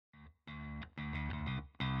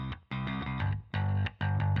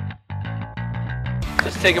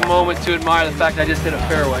just take a moment to admire the fact I just hit a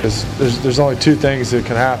fairway. There's only two things that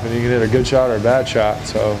can happen. You can hit a good shot or a bad shot,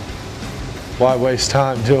 so why waste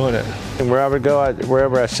time doing it? And where I would go,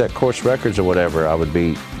 wherever I set course records or whatever, I would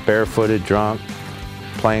be barefooted, drunk,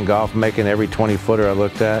 playing golf, making every 20-footer I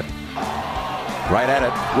looked at. Right at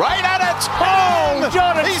it. Right at it! Oh!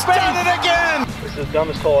 He's done it again! This is the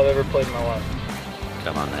dumbest hole I've ever played in my life.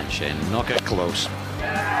 Come on then, Shane. Knock it close.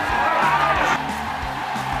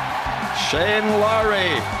 Shane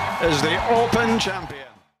Lowry is the Open champion.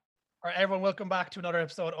 All right, everyone, welcome back to another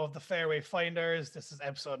episode of the Fairway Finders. This is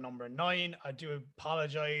episode number 9. I do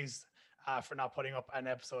apologize for not putting up an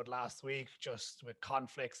episode last week, just with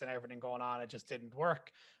conflicts and everything going on. It just didn't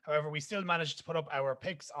work. However, we still managed to put up our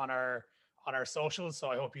picks on our socials, so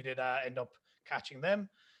I hope you did end up catching them.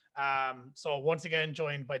 So once again,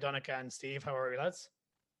 joined by Donica and Steve. How are you, lads?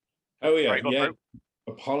 Oh yeah.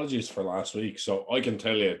 Apologies for last week. So I can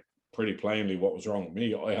tell you pretty plainly what was wrong with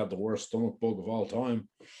me. I had the worst stomach bug of all time.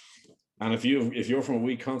 And if you're from a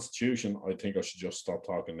weak constitution, I think I should just stop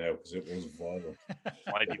talking now because it was violent.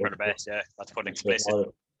 Might be for the best, yeah. That's putting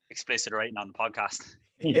explicit rating on the podcast.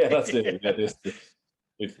 Yeah, that's it. Yeah, this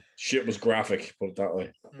shit was graphic, put it that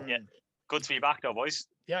way. Yeah. Good to be back though, boys.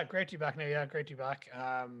 Yeah, great to be back now. Yeah, great to be back.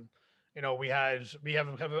 We have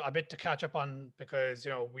a bit to catch up on because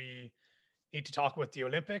we need to talk about the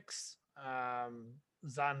Olympics.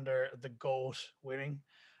 Xander the GOAT winning,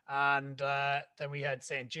 and then we had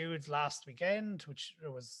St. Jude's last weekend, which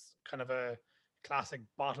was kind of a classic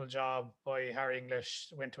bottle job by Harry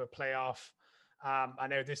English. Went to a playoff, and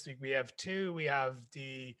now this week we have two. We have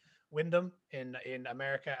the Wyndham in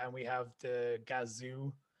America, and we have the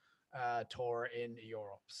Cazoo tour in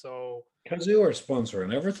Europe. So Cazoo are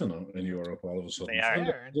sponsoring everything in Europe all of a sudden. They are.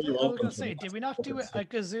 I was going to say, did we not do a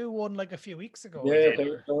Cazoo one like a few weeks ago? Yeah,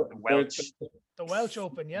 the Welsh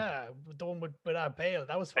Open, yeah, the one with Bale.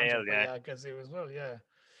 That was sponsored by Cazoo as well. Yeah,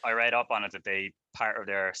 I read up on it that part of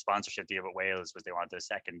their sponsorship deal with Wales was they wanted a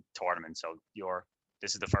second tournament. So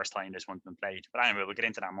this is the first time this one's been played. But anyway, we'll get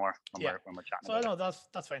into that more when we're chatting. So I know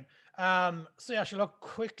that's fine. So yeah, look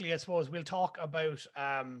quickly. I suppose we'll talk about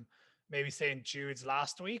maybe St. Jude's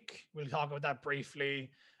last week. We'll talk about that briefly.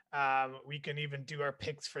 We can even do our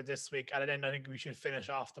picks for this week, and then I think we should finish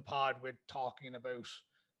off the pod with talking about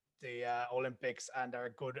the Olympics and our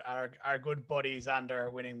good buddies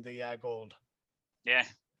Xander winning the gold. Yeah,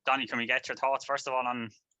 Donnie, can we get your thoughts first of all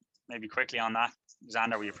on maybe quickly on that?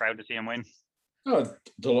 Xander, were you proud to see him win? Oh,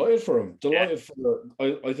 delighted for him.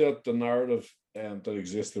 I thought the narrative that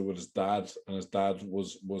existed with his dad, and his dad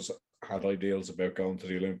had ideals about going to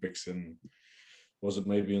the Olympics in, was it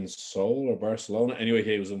maybe in Seoul or Barcelona? Anyway,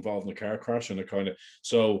 he was involved in a car crash, and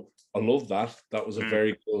so I love that. That was a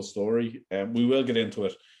very cool story. We will get into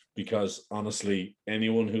it because honestly,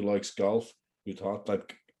 anyone who likes golf, who thought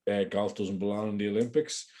that golf doesn't belong in the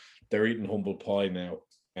Olympics, they're eating humble pie now.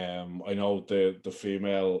 I know the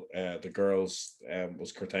female, the girls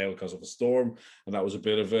was curtailed because of a storm, and that was a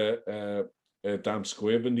bit of a damp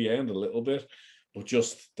squib in the end, a little bit. But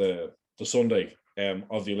just the Sunday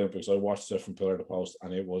of the Olympics, I watched it from pillar to post,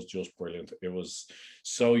 and it was just brilliant. It was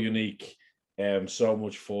so unique, so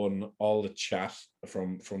much fun. All the chat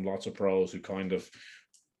from lots of pros who kind of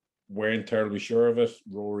weren't terribly sure of it.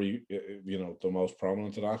 Rory, the most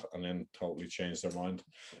prominent of that, and then totally changed their mind.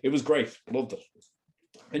 It was great. Loved it.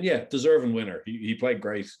 And yeah, deserving winner. He played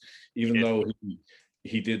great, even though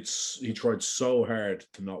he tried so hard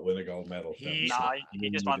to not win a gold medal. He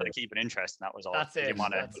just wanted to keep an interest, and that was all. That's it.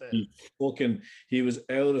 He was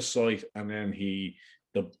out of sight, and then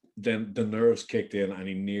the nerves kicked in, and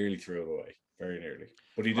he nearly threw it away, very nearly.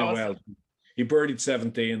 But he did well. He birdied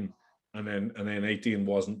 17, and then 18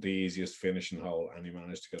 wasn't the easiest finishing hole, and he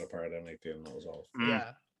managed to get a par on 18, and that was all.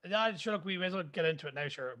 Yeah, sure. Look, we may as well get into it now,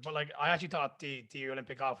 sure. But I actually thought the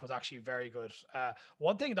Olympic golf was actually very good.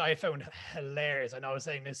 One thing that I found hilarious, and I was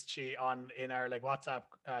saying this in our WhatsApp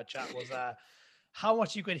chat, was how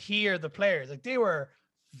much you could hear the players. They were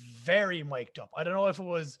very mic'd up. I don't know if it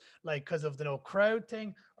was because of the no crowd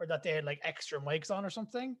thing, or that they had extra mics on or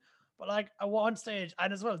something. But at one stage,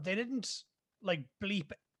 and as well, they didn't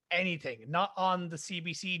bleep anything, not on the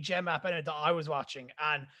CBC Gem app that I was watching.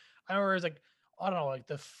 And I remember it was I don't know,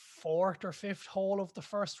 the 4th or 5th hole of the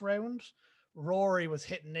first round, Rory was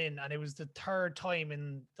hitting in, and it was the 3rd time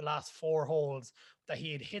in the last 4 holes that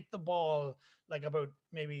he had hit the ball about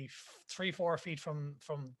maybe 3-4 feet from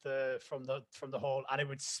the hole, and it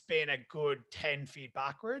would spin a good 10 feet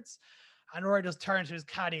backwards. And Rory just turned to his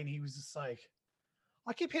caddy, and he was just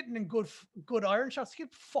I keep hitting in good iron shots, I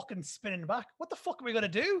keep fucking spinning back. What the fuck are we gonna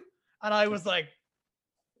do? And I was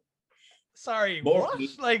Sorry, More- what?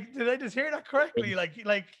 Like, did I just hear that correctly?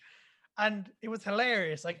 And it was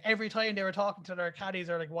hilarious. Like every time they were talking to their caddies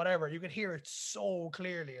or like whatever, you could hear it so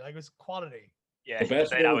clearly. Like it was quality. Yeah, The I'd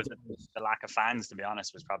best say that one was the lack of fans. To be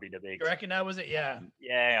honest, was probably the big. You reckon that was it? Yeah.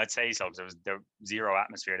 Yeah, I'd say so. Because there was zero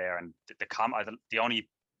atmosphere there, and the only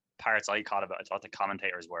parts I caught about, I thought the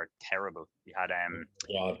commentators were terrible. You had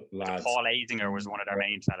God, lads. Paul Azinger was one of their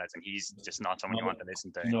main fellas, and he's just not someone you want to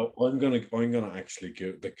listen to. No, I'm gonna actually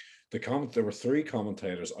give the comment. There were 3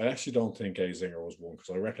 commentators. I actually don't think Azinger was one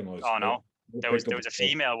because I recognise. Oh no, there was a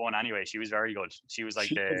female one anyway. She was very good. She was like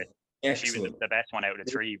she was the best one out of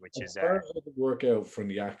the 3, which is I could work out from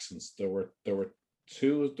the accents. There were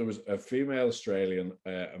 2. There was a female Australian,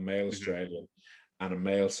 a male Australian, and a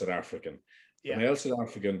male South African. Yeah. The male South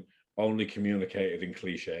African only communicated in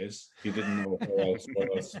cliches. He didn't know what else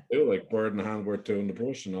to do, like bird in hand, we're two in the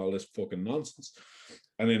bush, and all this fucking nonsense.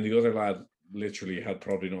 And then the other lad literally had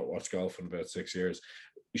probably not watched golf in about 6 years.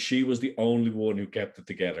 She was the only one who kept it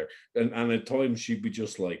together, and at times she'd be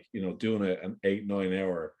just like, you know, doing an 8-9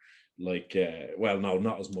 hour. Like, well, no,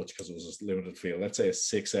 not as much because it was a limited field. Let's say a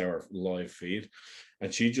 6-hour live feed,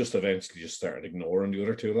 and she just eventually just started ignoring the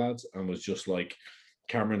other 2 lads and was just like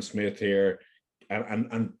Cameron Smith here,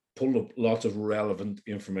 and pulled up lots of relevant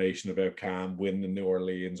information about Cam winning New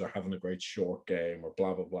Orleans or having a great short game or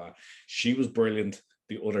blah blah blah. She was brilliant.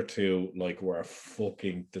 The other 2 like were a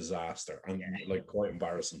fucking disaster and like quite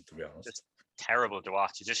embarrassing, to be honest. just terrible to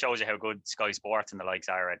watch. It just shows you how good Sky Sports and the likes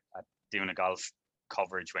are at doing a golf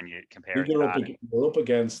coverage when you compare it to that. You're up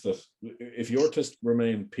against it. If you're to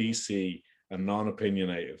remain PC and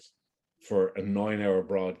non-opinionated for a 9-hour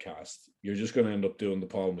broadcast, you're just going to end up doing the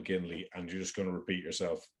Paul McGinley, and you're just going to repeat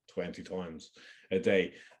yourself 20 times a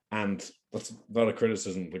day. And that's not a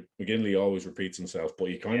criticism. Like, McGinley always repeats himself, but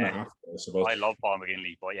you kind of have to, I suppose. I love Paul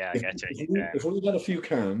McGinley, but yeah, I get you. If we had a few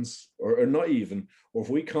cans, or not even, or if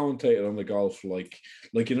we commentated on the golf, like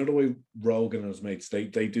you know the way Rogan and his mates, they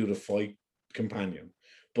do the fight companion,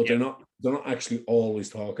 but they're not actually always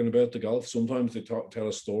talking about the golf. Sometimes they tell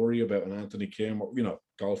a story about an Anthony Kim, or, you know,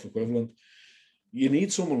 golf equivalent. You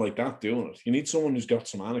need someone like that doing it. You need someone who's got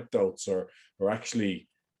some anecdotes or actually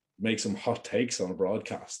make some hot takes on a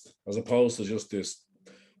broadcast, as opposed to just this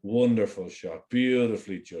wonderful shot,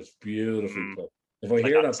 beautifully judged, beautifully played. If I like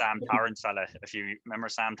hear that Sam Torrance fella, if you remember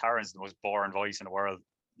Sam Torrance, the most boring voice in the world,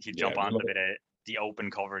 he'd jump on a bit of the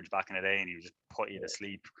open coverage back in the day, and he would just put you to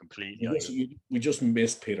sleep completely. We just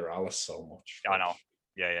missed Peter Alice so much. I know.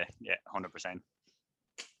 Yeah, 100%.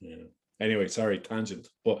 Yeah. Anyway, sorry, tangent.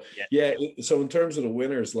 But so in terms of the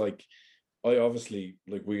winners, like, I obviously,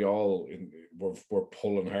 like, we all we're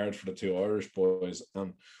pulling hard for the 2 Irish boys,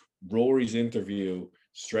 and Rory's interview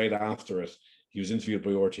straight after it, he was interviewed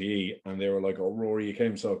by RTE, and they were like, "Oh, Rory, you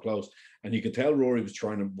came so close," and you could tell Rory was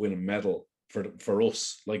trying to win a medal for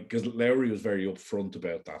us, like, because Lowry was very upfront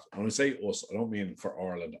about that. And when I say us, I don't mean for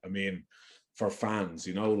Ireland, I mean for fans,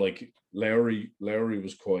 you know, like Lowry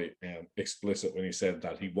was quite explicit when he said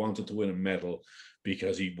that he wanted to win a medal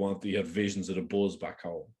because he had visions of the buzz back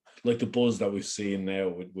home, like the buzz that we've seen now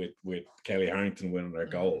with Kelly Harrington winning their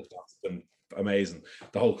gold. That's been amazing.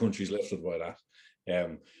 The whole country's lifted by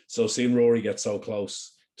that. So seeing Rory get so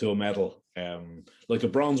close to a medal, like the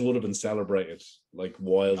bronze would have been celebrated like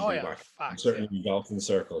wildly back, certainly in golfing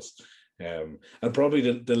circles. And probably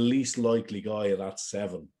the least likely guy of that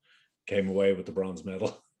 7 came away with the bronze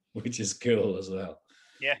medal, which is cool as well.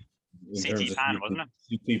 Yeah. CT Pan, wasn't it?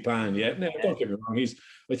 CT Pan, yeah. No, don't get me wrong.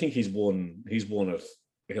 I think he's won at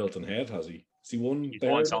Hilton Head, has he? Has he won? He's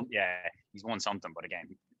won something, yeah. He's won something, but again,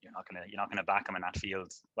 you're not gonna back him in that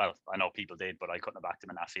field. Well, I know people did, but I couldn't have backed him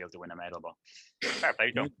in that field to win a medal. But fair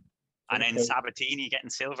play to him. And then Sabatini getting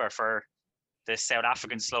silver for the South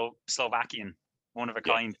African Slovakian, one of a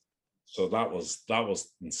kind. So that was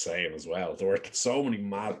insane as well. There were so many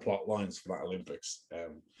mad plot lines for that Olympics.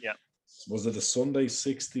 Was it a Sunday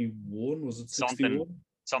 61? Was it 61?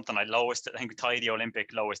 Something like lowest, I think, tied the Olympic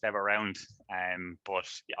lowest ever round. But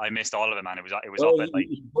I missed all of it, man. It was up at like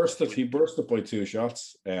he burst it by 2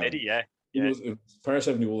 shots. Did he? Yeah. It was par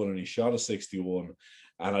 71 and he shot a 61.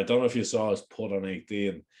 And I don't know if you saw his putt on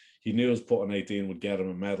 18. He knew his putt on 18 would get him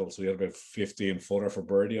a medal, so he had about 15 footer for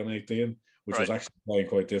birdie on 18, which was actually playing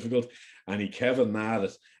quite difficult. And he Kevin nailed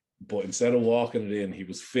it, but instead of walking it in, he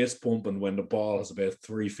was fist pumping when the ball has about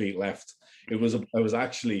 3 feet left. It was a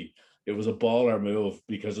baller move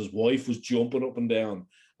because his wife was jumping up and down,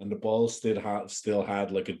 and the ball still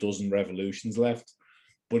had like a dozen revolutions left,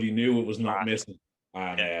 but he knew it was not missing.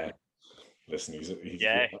 And listen, he's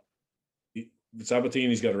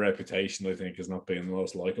Sabatini's got a reputation, I think, as not being the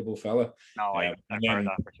most likable fella. No, I've heard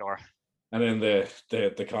that for sure. And then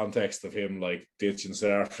the context of him like ditching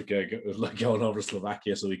South Africa, like going over to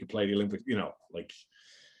Slovakia so he could play the Olympics, like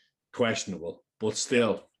questionable, but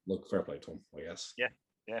still, look, fair play to him, I guess. Yeah,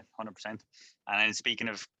 100%. And then speaking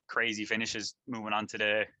of crazy finishes, moving on to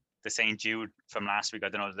the St. Jude from last week. I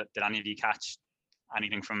don't know, did any of you catch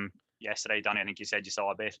anything from yesterday, Donny? I think you said you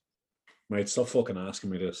saw a bit. Mate, stop fucking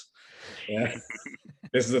asking me this. Yeah.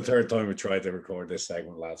 This is the third time we tried to record this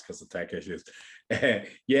segment, lads, because of tech issues.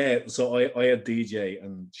 So I had DJ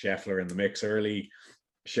and Scheffler in the mix early.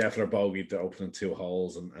 Scheffler bogeyed the opening 2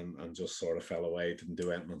 holes and just sort of fell away, didn't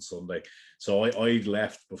do anything on Sunday. So I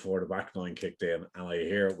left before the back 9 kicked in, and I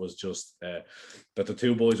hear it was just that the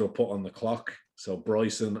 2 boys were put on the clock. So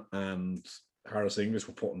Bryson and Harris English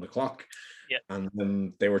were put on the clock. Yeah. And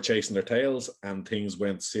then they were chasing their tails, and things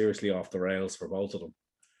went seriously off the rails for both of them.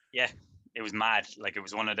 Yeah. It was mad. Like, it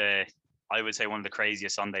was one of the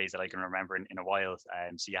craziest Sundays that I can remember in a while.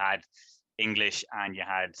 So you had English and you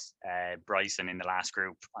had Bryson in the last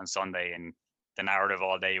group on Sunday, and the narrative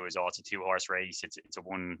all day was, it's a 2-horse race. It's a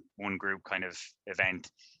one group kind of event,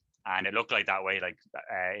 and it looked like that way. Like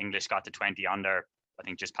English got to 20 under, I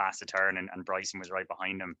think, just past the turn, and Bryson was right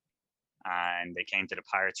behind him, and they came to the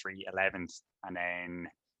par 3 11th, and then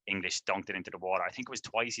English dunked it into the water. I think it was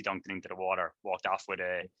twice he dunked it into the water, walked off with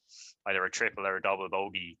either a triple or a double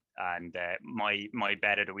bogey. And my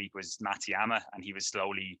bet of the week was Matsuyama, and he was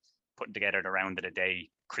slowly putting together the round of the day,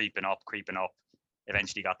 creeping up.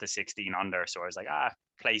 Eventually got to 16 under. So I was like,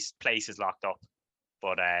 place is locked up,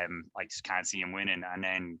 but I just can't see him winning. And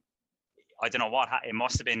then I don't know what it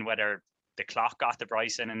must have been, whether the clock got to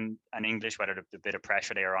Bryson and English, whether the bit of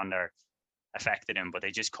pressure they were under affected him, but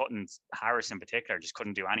they just couldn't. Harris in particular just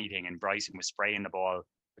couldn't do anything, and Bryson was spraying the ball,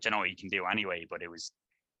 which I know he can do anyway, but it was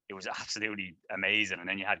absolutely amazing. And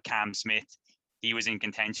then you had Cam Smith. He was in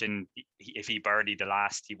contention. If he birdied the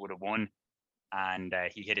last, he would have won, and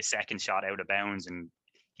he hit a second shot out of bounds, and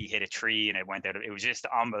he hit a tree and it went out. It was just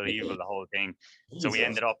unbelievable, the whole thing. So we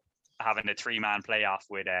ended up having a 3-man playoff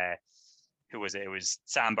with who was it? It was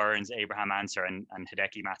Sam Burns, Abraham Answer, and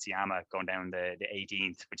Hideki Matsuyama going down the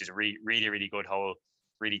 18th, which is a really good hole,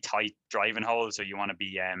 really tight driving hole. So you want to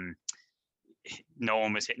be no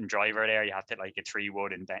one was hitting driver there. You have to like a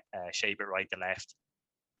 3-wood and shape it right to left.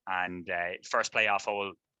 And first playoff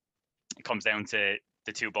hole, it comes down to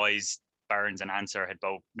the 2 boys. Burns and Answer had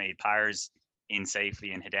both made pars in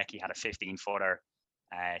safely, and Hideki had a 15-footer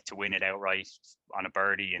to win it outright on a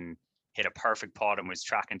birdie, and hit a perfect putt and was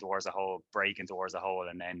tracking towards the hole, breaking towards the hole,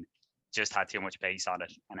 and then just had too much pace on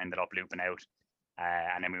it and ended up looping out.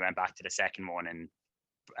 And then we went back to the second one, and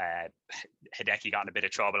Hideki got in a bit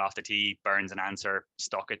of trouble off the tee. Burns and Answer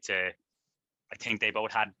stuck it to, I think they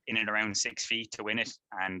both had in and around 6 feet to win it,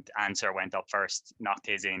 and Answer went up first, knocked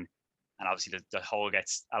his in. And obviously the hole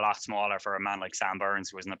gets a lot smaller for a man like Sam Burns,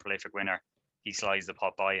 who wasn't a prolific winner. He slides the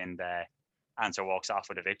putt by, and Answer walks off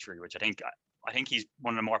with a victory, which I think he's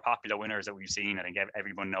one of the more popular winners that we've seen. I think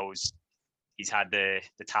everyone knows he's had the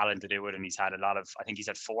talent to do it, and he's had I think he's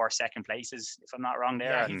had 4 second places, if I'm not wrong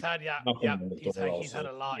there. Yeah, he's had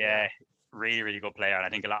a lot. Yeah, really good player. And I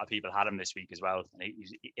think a lot of people had him this week as well. And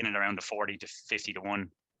he's in and around the 40 to 50 to 1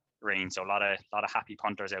 range. So a lot of happy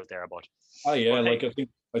punters out there. But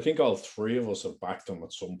I think all 3 of us have backed him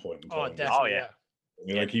at some point in time. Oh, definitely. Yeah.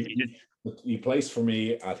 I mean, he placed for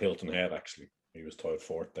me at Hilton Head, actually. He was tied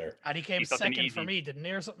 4th there. And he came second for me, didn't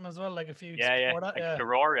he, or something as well, like a few weeks before that? Like the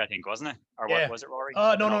Rory, I think, wasn't it? Or was it Rory?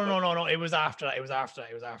 No. It was after that.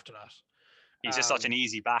 He's just such an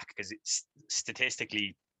easy back, because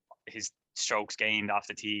statistically, his strokes gained off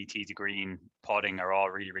the tee to green, putting are all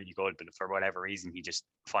really good. But for whatever reason, he just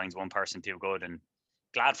finds one person too good. And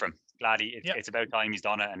glad for him. It's about time he's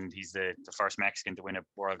done it, and he's the first Mexican to win a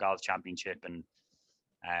World Golf Championship, and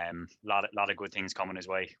a lot of good things coming his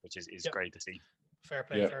way, which is great to see. Fair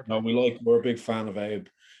play. No, we're a big fan of Abe.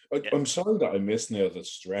 I'm sorry that I missed now the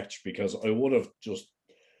stretch, because I would have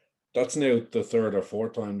that's now the 3rd or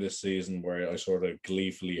 4th time this season where I sort of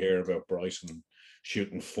gleefully hear about Bryson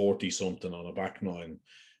shooting 40 something on a back 9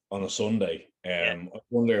 on a Sunday. I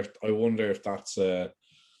wonder if that's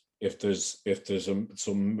if there's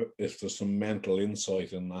some mental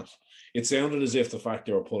insight in that. It sounded as if the fact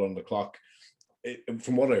they were put on the clock,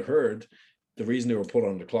 from what I heard, the reason they were put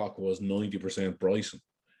on the clock was 90% Bryson.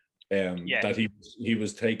 That he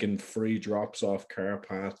was taking free drops off car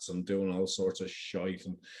paths and doing all sorts of shite,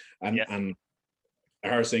 and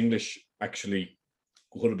Harris English actually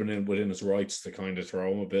would have been within his rights to kind of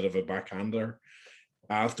throw him a bit of a backhander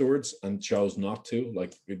afterwards, and chose not to.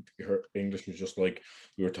 Like her English was just like,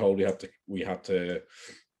 we were told we had to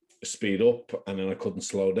speed up, and then I couldn't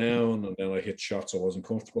slow down, and then I hit shots I wasn't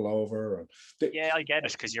comfortable over. And yeah, I get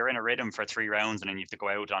it, because you're in a rhythm for 3 rounds, and then you have to go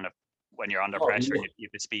out on it when you're under Oh, pressure. You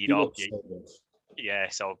have to speed he up. looked so good. Yeah,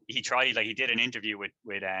 so he tried, like he did an interview with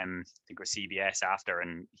I think it was CBS after,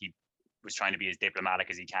 and he was trying to be as diplomatic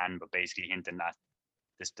as he can, but basically hinting that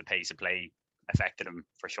the pace of play affected him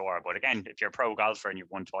for sure. But again, if you're a pro golfer and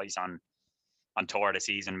you've won twice on tour this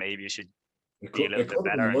season, maybe you should be a little bit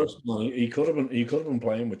better. Worse, he could have been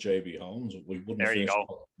playing with JB Holmes. We wouldn't there have you finished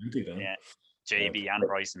go. 20 then. Yeah, JB and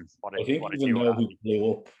Bryson. I think even though he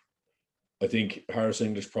blew up, I think Harris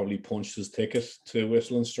English probably punched his ticket to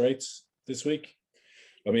Whistling Straits this week.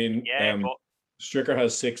 I mean, but Stricker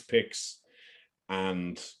has 6 picks,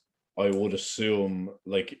 and I would assume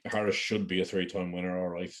like Harris should be a 3-time winner. All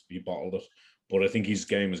right, he bottled it, but I think his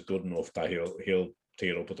game is good enough that he'll tee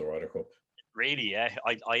it up at the Ryder Cup. Really, yeah,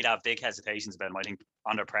 I'd have big hesitations about him. I think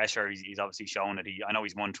under pressure, he's obviously shown that I know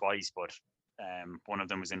he's won twice, but one of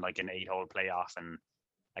them was in like an 8-hole playoff and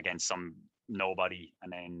against some nobody,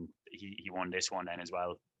 and then he won this one then as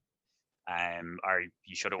well. Or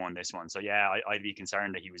he should have won this one. So yeah, I'd be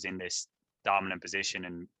concerned that he was in this dominant position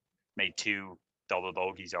and made 2 double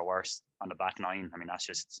bogeys or worse on the back 9. I mean,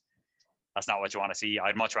 that's not what you want to see.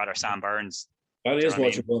 I'd much rather Sam Burns. That is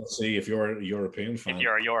what you want to see if you're a European fan. If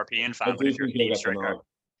you're a European fan, but if you're a Steve Stricker,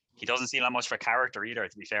 he doesn't seem that much for character either.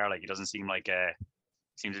 To be fair, like he doesn't seem like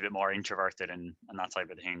seems a bit more introverted and that type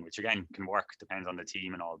of thing, which again can work, depends on the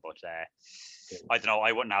team and all. But I don't know.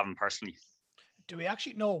 I wouldn't have him personally. Do we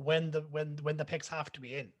actually know when the picks have to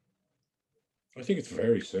be in? I think it's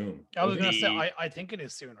very soon. I was going to say, I think it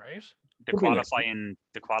is soon, right?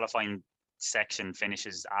 The qualifying section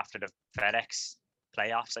finishes after the FedEx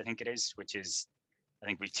playoffs, I think it is, which is, I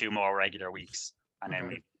think we've 2 more regular weeks and then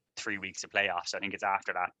we've 3 weeks of playoffs. I think it's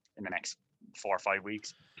after that in the next 4 or 5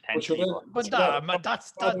 weeks potentially. But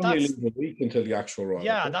that's a week until the actual Ryder.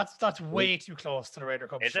 Yeah, that's way too close to the Ryder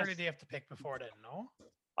Cup. Surely they have to pick before then, no?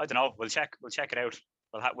 I don't know. We'll check it out.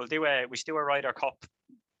 We should do a Ryder Cup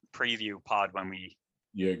preview pod when we.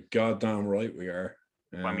 You're goddamn right we are.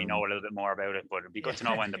 When we know a little bit more about it, but it'd be good to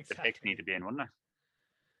know when the picks need to be in, wouldn't it?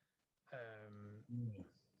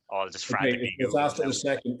 I'll just frantically. It's after the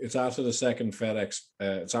second. It's after the second FedEx.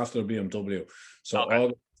 It's after the BMW. So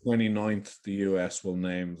August 29th, the US will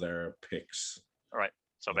name their picks. All right.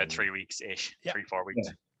 So about 3 weeks ish. 3-4 weeks.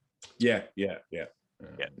 Yeah. Yeah.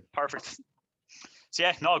 Perfect. So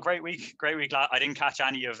yeah, no, great week. I didn't catch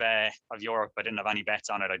any of Europe. I didn't have any bets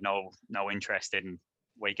on it. I'd no interest in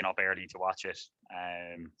waking up early to watch it.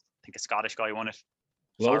 I think a Scottish guy won it.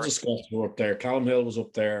 Loads of Scots were up there. Callum Hill was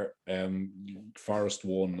up there. Forrest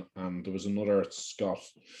won, and there was another Scot.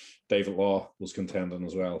 David Law was contending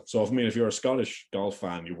as well. So, I mean, if you're a Scottish golf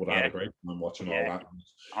fan, you would have had a great time watching all that.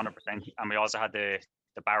 100%. And we also had the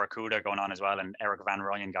Barracuda going on as well, and Eric Van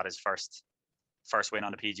Rooyen got his first win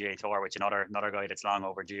on the PGA Tour, which another guy that's long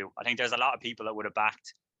overdue. I think there's a lot of people that would have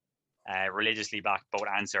religiously backed both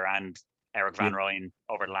Answer and Eric Van Rooyen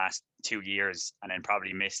over the last 2 years, and then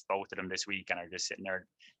probably missed both of them this week and are just sitting there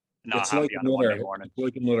not happy on a Monday morning. It's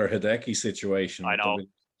like another Hideki situation. I know.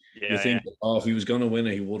 You think, if he was going to win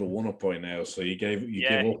it, he would have won it by now. So you give up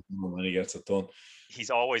on him and he gets it done. He's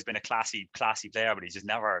always been a classy player, but he's just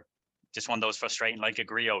never one of those frustrating, like a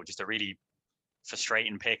Griot, just a really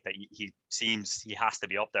frustrating pick that he seems he has to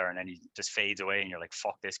be up there, and then he just fades away, and you're like,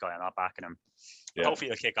 fuck this guy, I'm not backing him. Yeah. Hopefully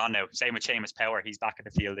he'll kick on now. Same with Seamus Power, he's back at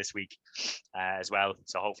the field this week as well,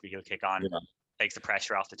 so hopefully he'll kick on. Takes the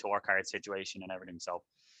pressure off the tour card situation and everything. So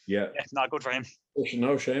yeah, not good for him.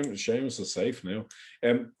 No, Seamus is safe now.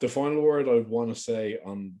 The final word I want to say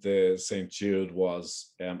on the St. Jude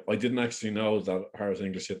was I didn't actually know that Harris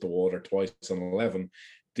English hit the water twice on 11.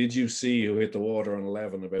 Did you see who hit the water on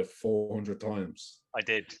 11 about 400 times? I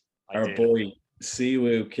did. Our boy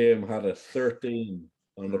Siwoo Kim had a 13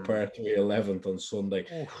 on the par 3 11th on Sunday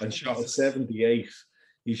and shot a 78.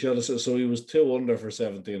 He shot a, so he was 2 under for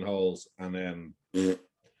 17 holes, and then you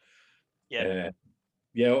gotta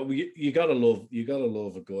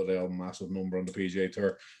love a good massive number on the PGA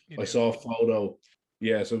Tour. I saw a photo.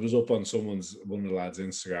 Yeah, so it was up on one of the lads'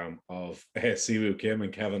 Instagram of Siwoo Kim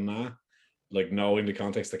and Kevin Na. Like, knowing the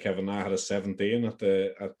context that Kevin Na had a 17 at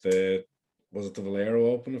the was it the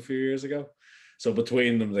Valero Open a few years ago? So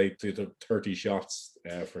between them, they took 30 shots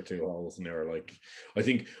for 2 holes, and they were like, I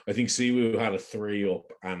think Siwoo had a 3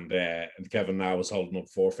 up, and Kevin Na was holding up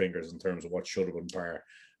 4 fingers in terms of what should have been par.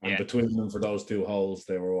 And between them for those 2 holes,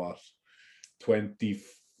 they were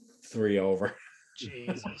 23 over.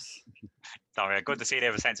 Jesus. Sorry, good to see they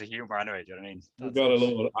have a sense of humor anyway. Do you know what I mean? You gotta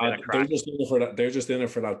love it. They're just in it for that. They're just in it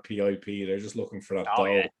for that PIP. They're just looking for that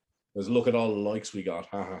dough. There's look at all the likes we got.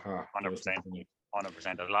 Ha ha ha. 100%.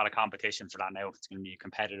 100%. There's a lot of competition for that now. It's going to be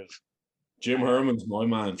competitive. Jim Herman's my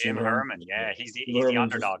man. Jim Herman, yeah, he's the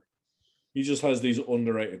underdog. He just has these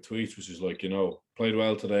underrated tweets, which is like, played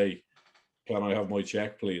well today. Can I have my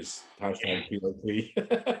check, please? Hashtag PIP.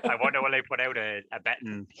 I wonder will they put out a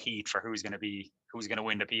betting heat for who's going to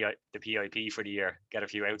win the PIP for the year. Get a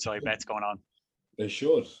few outside bets going on. They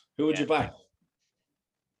should. Who would you back?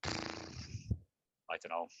 I don't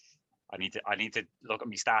know. I need to look at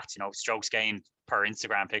my stats. Strokes gained per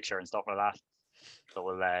Instagram picture and stuff like that. So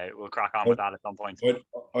we'll crack on with that at some point.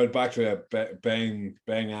 I'd back to Bang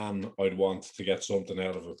An. I'd want to get something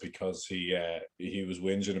out of it because he was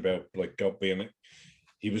whinging about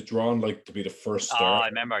he was drawn to be the first star. I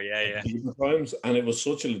remember, yeah. Times, and it was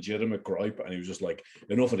such a legitimate gripe, and he was just like,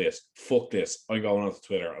 "Enough of this. Fuck this. I'm going onto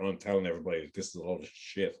Twitter and I'm telling everybody this is a lot of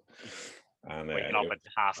shit." And waking up at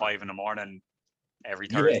 5:30 in the morning every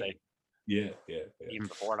Thursday. Yeah. Even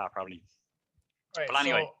before that, probably. Right, but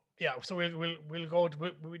anyway. So we'll go.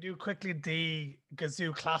 We do quickly the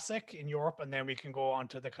Cazoo Classic in Europe, and then we can go on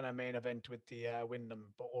to the kind of main event with the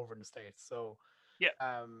Wyndham over in the States. So the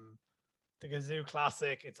Cazoo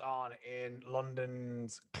Classic, it's on in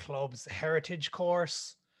London's Club's Heritage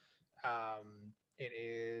Course. It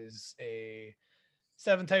is a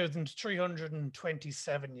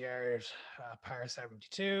 7,327 yard par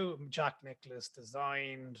 72. Jack Nicklaus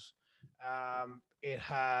designed. It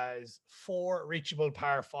has 4 reachable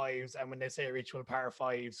par 5s, and when they say reachable par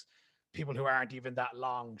 5s, people who aren't even that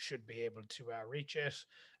long should be able to reach it.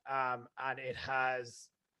 And it has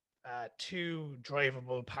 2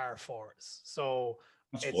 drivable par 4s. So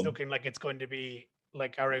it's looking like it's going to be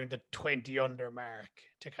around the 20 under mark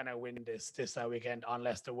to kind of win this weekend,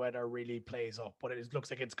 unless the weather really plays up. But it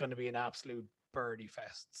looks like it's going to be an absolute birdie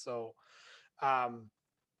fest. So I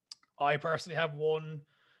personally have one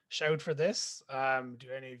shout for this.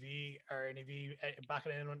 Do any of you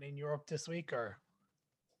backing anyone in Europe this week, or?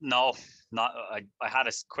 No, not. I had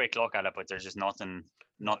a quick look at it, but there's just nothing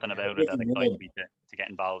about it that excites me to get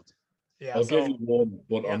involved. Yeah, I'll give you one,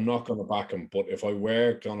 but I'm not going to back him. But if I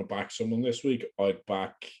were going to back someone this week, I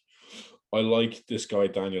like this guy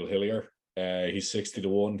Daniel Hillier. He's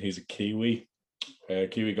 60-1. He's a Kiwi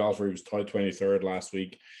golfer. He was tied 23rd last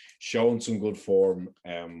week, showing some good form.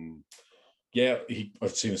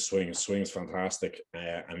 I've seen his swing. His swing is fantastic,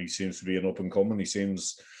 and he seems to be an up and coming. He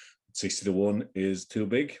seems 60-1 is too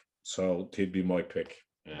big, so he'd be my pick.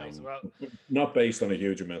 Not based on a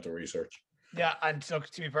huge amount of research. Yeah, and look,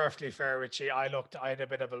 to be perfectly fair, Richie, I had a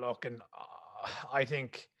bit of a look, and I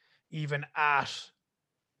think even at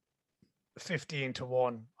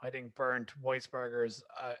 15-1, I think Bernd Weisberger's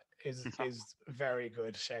is very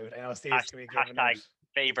good shout. I know Steve's going to be giving out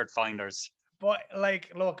favorite finders. But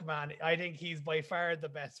look, man, I think he's by far the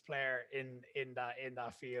best player in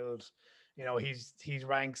that field. He's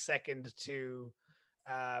ranked second to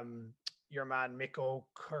your man Mikko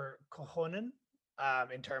Kohonen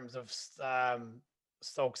in terms of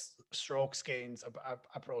strokes gains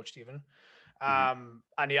approached even.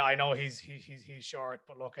 And yeah, I know he's short,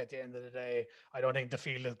 but look, at the end of the day, I don't think the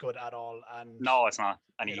field is good at all. And no, it's not.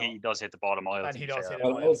 And he does hit the bottom mile. And he does hit it.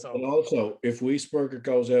 And also, if Wiesberger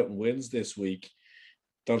goes out and wins this week,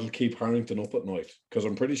 that'll keep Harrington up at night, because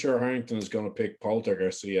I'm pretty sure Harrington is going to pick Poulter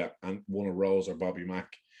Garcia and one of Rose or Bobby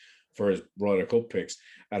Mack for his Ryder Cup picks.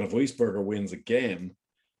 And if Wiesberger wins again,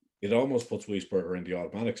 it almost puts Wiesberger in the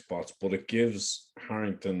automatic spots, but it gives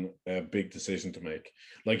Harrington a big decision to make.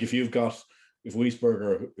 Like if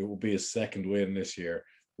Wiesberger, it will be his second win this year,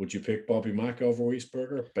 would you pick Bobby Mack over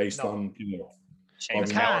Wiesberger based on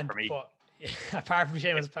Seamus Power for me? Apart from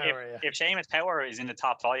Seamus Power, if Seamus Power is in the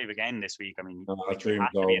top 5 again this week, I mean, he has to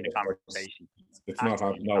be in the conversation. It's not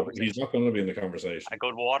happening. No, he's not going to be in the conversation. A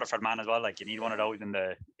good Waterford man as well. You need one of those in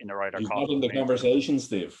the Ryder Cup. He's not in the conversation,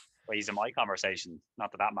 Steve. Well, he's in my conversation.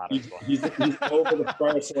 Not that matters. He's over the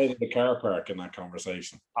far side of the car park in that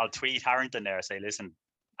conversation. I'll tweet Harrington there. Say, listen,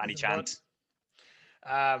 any chance?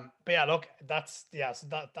 But yeah, look, that's the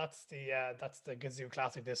Cazoo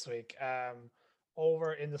Classic this week.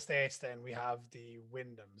 Over in the States, then we have the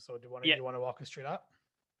Wyndham. So do you want to walk us through that?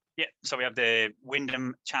 Yeah, so we have the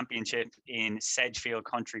Wyndham Championship in Sedgefield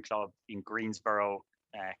Country Club in Greensboro,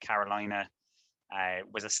 Carolina. It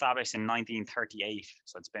was established in 1938,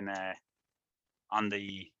 so it's been on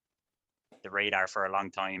the radar for a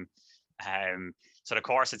long time. So the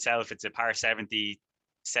course itself, it's a par 70,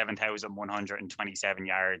 7,127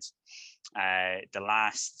 yards. The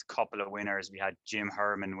last couple of winners, we had Jim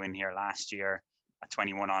Herman win here last year at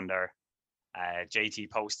 21 under. JT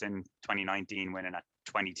Poston 2019 winning at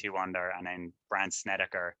 22 under, and then Brandt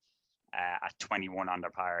Snedeker at 21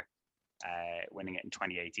 under par. winning it in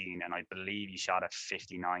 2018, and I believe he shot at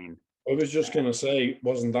 59. I was just going to say,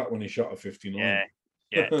 wasn't that when he shot a 59?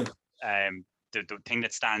 Yeah. The thing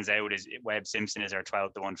that stands out is Webb Simpson is our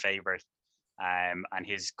 12-1 favorite, and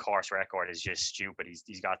his course record is just stupid.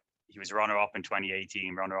 He was runner-up in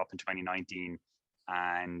 2018, runner-up in 2019,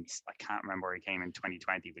 and I can't remember where he came in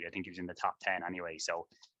 2020, but I think he was in the top 10 anyway. So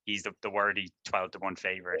he's the worthy 12-1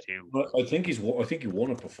 favorite who. I think he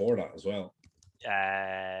won it before that as well.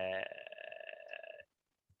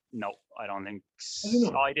 No, I don't think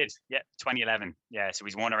so. Oh, I did. Yeah, 2011. Yeah, so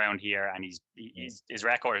he's won around here, and his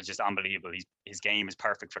record is just unbelievable. His game is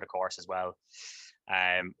perfect for the course as well.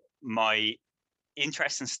 My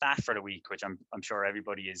interesting stat for the week, which I'm sure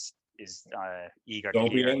everybody is eager. Don't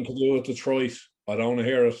to hear. be anything to do with Detroit. I don't want to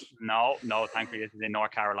hear it. No. Thankfully, this is in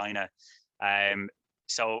North Carolina.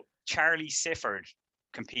 So Charlie Sifford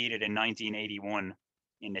competed in 1981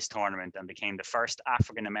 in this tournament and became the first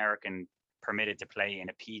African American permitted to play in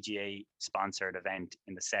a PGA sponsored event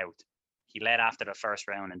in the South. He led after the first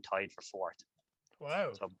round and tied for fourth.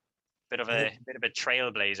 Wow. So bit of a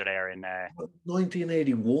trailblazer there in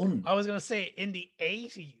 1981. I was going to say in the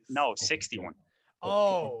 80s. No, 61.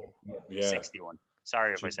 Oh. Yeah. 61.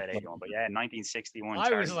 Sorry if I said 81, but yeah, 1961.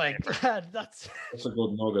 I was like, that's a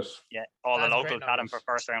good nugget. Yeah, all the That's a great locals had him nugget. for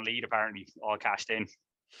first round lead, apparently, all cashed in.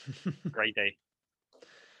 Great day.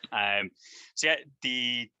 So yeah,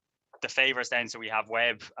 the favourites then. So we have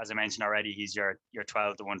Webb, as I mentioned already. He's your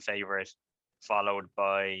 12-1 favourite, followed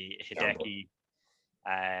by Hideki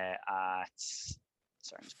at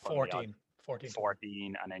 14,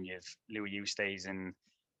 and then you have Louis Eustace in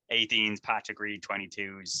 18s, Patrick Reed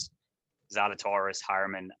 22s, Zalatoris,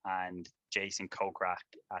 Harmon, and Jason Kokrak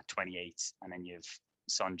at 28s, and then you have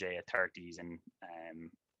Sanjay at 30s and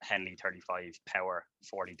Henley 35, Power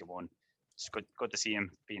 40-1. It's good to see him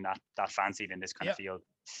being that fancied in this kind of field.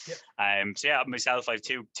 Yep. So yeah, myself, I have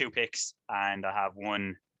two picks, and I have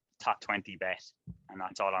one top 20 bet, and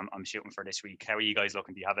that's all I'm shooting for this week. How are you guys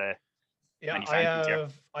looking? Do you have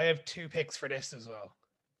I have two picks for this as well,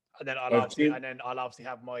 and then I'll obviously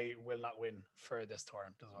have my will not win for this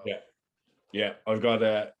tournament as well. Yeah. I've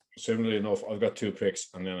got similarly enough. I've got two picks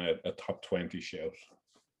and then a top 20 shout.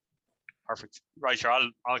 Perfect. Right, sure.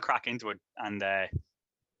 I'll crack into it and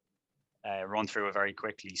run through it very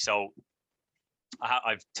quickly. So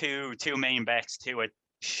I've two main bets, two at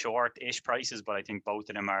short-ish prices, but I think both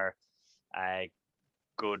of them are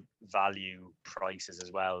good value prices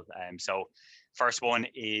as well. So first one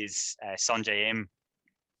is Sanjay Im.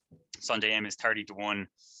 Sanjay Im is 30-1.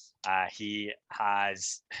 He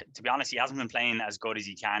has, to be honest, he hasn't been playing as good as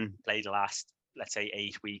he can play the last, let's say,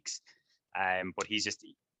 8 weeks. But he's just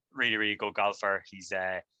really, really good golfer. He's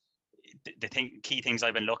key things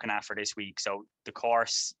I've been looking at for this week. So the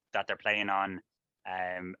course that they're playing on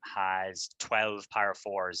has 12 par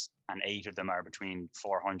fours, and 8 of them are between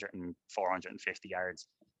 400 and 450 yards.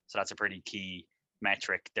 So that's a pretty key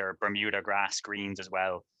metric. They're Bermuda grass greens as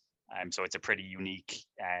well. So it's a pretty unique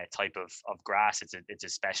type of grass. It's a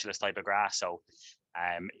specialist type of grass. So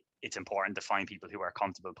it's important to find people who are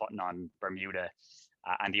comfortable putting on Bermuda.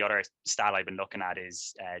 And the other stat I've been looking at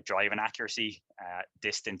is driving accuracy.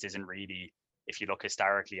 Distance isn't really, if you look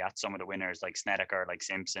historically at some of the winners like Snedeker, like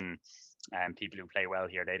Simpson, people who play well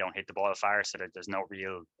here, they don't hit the ball far, so there's no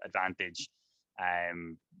real advantage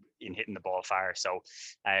in hitting the ball far. So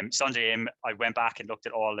Sanjay Im, I went back and looked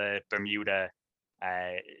at all the Bermuda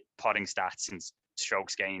putting stats since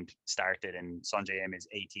strokes gained started, and Sanjay Im is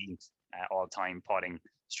 18th all-time putting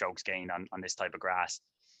strokes gained on this type of grass.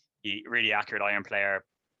 He really accurate iron player,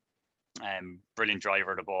 brilliant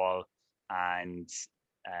driver of the ball, and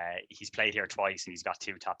he's played here twice and he's got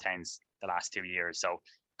 2 top 10s the last 2 years. So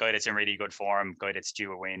guy that's in really good form, guy that's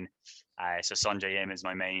due a win. So Sanjay Im is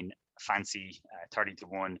my main fancy,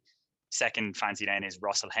 30-1. Second fancy then is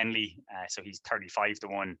Russell Henley. So he's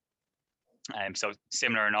 35-1. So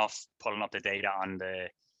similar enough, pulling up the data on the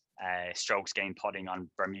strokes gained putting on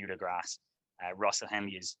Bermuda grass. Russell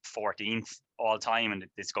Henley is 14th all time, and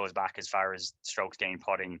this goes back as far as strokes gained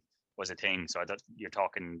putting was a thing. So you're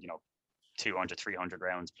talking, 200, 300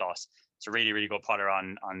 rounds plus. It's a really, really good putter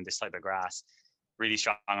on this type of grass. Really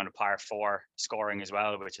strong on the par 4 scoring as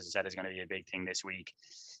well, which, as I said, is going to be a big thing this week.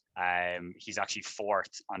 He's actually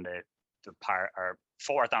fourth on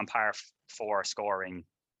fourth on par 4 scoring.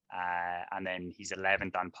 And then he's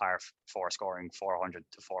 11th on par 4 scoring 400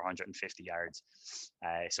 to 450 yards.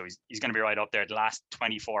 So he's going to be right up there. The last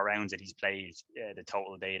 24 rounds that he's played, the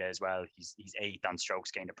total data as well, he's 8th on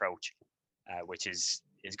strokes gained approach, which is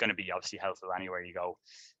going to be obviously helpful anywhere you go.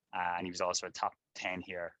 and he was also a top 10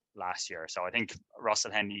 here last year. So I think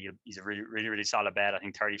Russell Henley, he's a really, really, really solid bet. I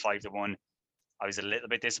think 35-1. I was a little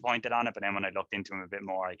bit disappointed on it, but then when I looked into him a bit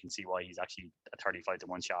more, I can see why he's actually a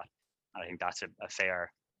 35-1 shot. And I think that's a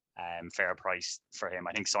fair price for him.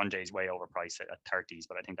 I think Sanjay's way overpriced at 30s,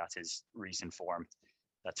 but I think that's his recent form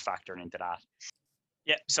that's factoring into that.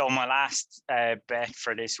 Yeah, so my last bet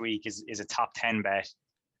for this week is a top 10 bet.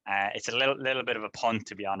 It's a little bit of a punt,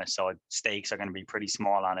 to be honest, so stakes are going to be pretty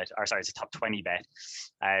small on it. Or sorry, it's a top 20 bet.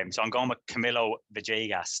 So I'm going with Camilo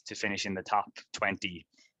Villegas to finish in the top 20,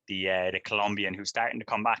 the Colombian, who's starting to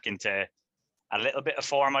come back into a little bit of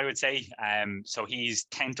form, I would say. So he's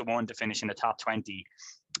 10-1 to finish in the top 20.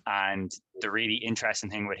 And the really interesting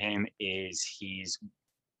thing with him is he's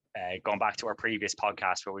going back to our previous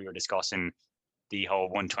podcast where we were discussing the whole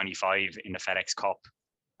 125 in the FedEx Cup.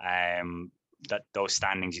 That those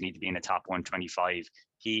standings, you need to be in the top 125.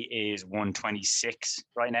 He is 126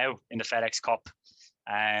 right now in the FedEx Cup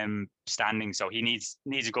standing. So he needs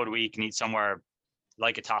a good week, needs somewhere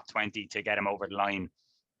like a top 20 to get him over the line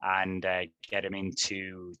and get him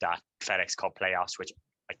into that FedEx Cup playoffs, which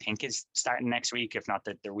I think is starting next week, if not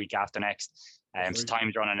the week after next. So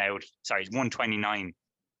time's running out. Sorry, he's 129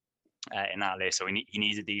 in that list, so he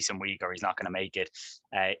needs a decent week or he's not going to make it.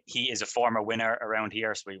 He is a former winner around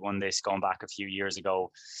here, so he won this going back a few years ago.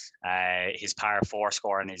 His par 4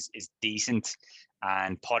 scoring is decent,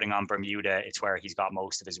 and putting on Bermuda, it's where he's got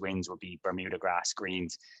most of his wins, will be Bermuda grass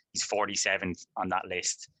greens. He's 47th on that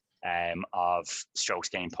list of strokes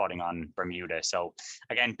gained putting on Bermuda. So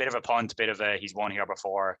again, bit of a punt, he's won here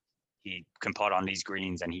before. He can put on these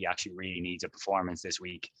greens, and he actually really needs a performance this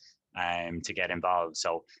week to get involved.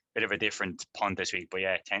 So bit of a different punt this week, but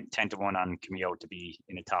yeah, 10-1 on Camilo to be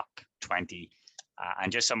in the top 20.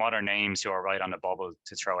 And just some other names who are right on the bubble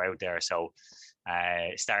to throw out there. So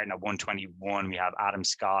starting at 121, we have Adam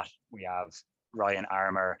Scott, we have Ryan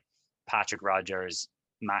Armour, Patrick Rogers,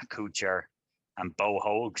 Matt Kuchar, and Bo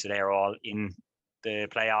Hogue. So they're all in the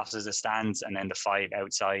playoffs as it stands. And then the 5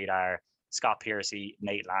 outside are Scott Piercy,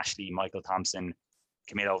 Nate Lashley, Michael Thompson,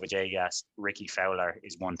 Camilo Villegas. Ricky Fowler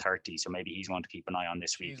is 130, so maybe he's one to keep an eye on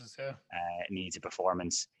this week. Jesus, yeah. Needs a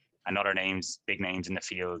performance. And other names, big names in the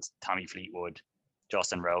field: Tommy Fleetwood,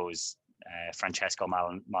 Justin Rose, Francesco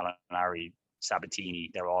Molinari, Sabatini.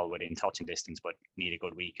 They're all within touching distance, but need a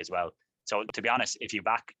good week as well. So to be honest, if you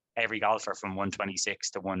back every golfer from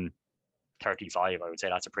 126 to 135, I would say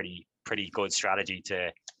that's a pretty good strategy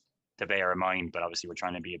to bear in mind. But obviously, we're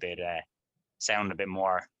trying to be sound a bit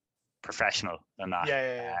more professional than that.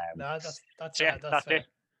 Yeah. No, that's it.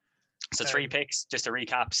 So 3 picks, just to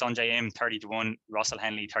recap: Sanjay Im 30-1, Russell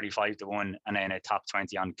Henley 35-1, and then a top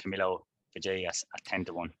 20 on Camilo Villegas at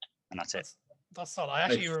 10-1, and that's it. That's all. I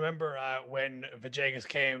actually remember when Villegas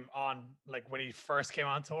came on, like when he first came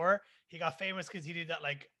on tour, he got famous because he did that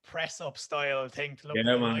like press up style thing to look at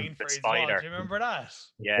the line for his ball. Do you remember that?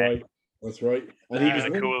 Yeah, that's right. And he was a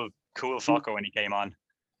cool fucker when he came on.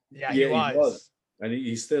 Yeah, he was. And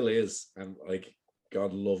he still is. And like,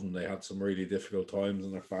 God love him. They had some really difficult times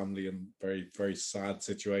in their family and very, very sad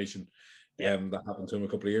situation that happened to him a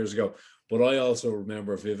couple of years ago. But I also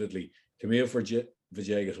remember vividly, Camilo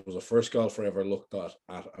Villegas was the first golfer I ever looked at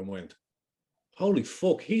and went, holy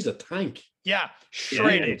fuck, he's a tank. Yeah,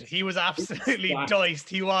 shredded. He was absolutely diced.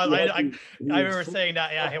 He was. I remember saying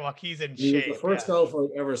that. Yeah, he's in shape. He was the first golfer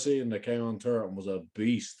I've ever seen that came on tour and was a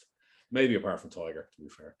beast. Maybe apart from Tiger, to be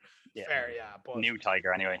fair. Fair, yeah. But new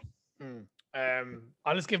Tiger, anyway.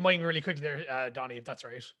 I'll just give mine really quickly there, Donnie, if that's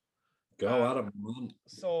right. Go at him, man.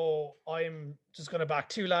 So I'm just going to back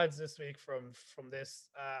 2 lads this week from this.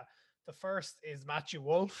 The first is Matthew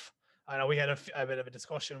Wolf. I know we had a bit of a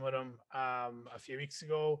discussion with him a few weeks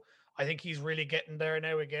ago. I think he's really getting there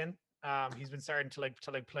now again. He's been starting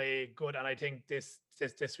to play good, and I think this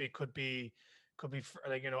week could be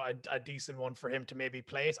like, you know, a decent one for him to maybe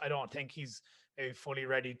place. I don't think he's maybe fully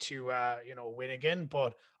ready to win again,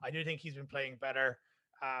 but I do think he's been playing better.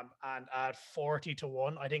 And at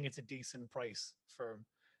 40-1, I think it's a decent price for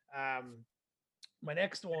him. My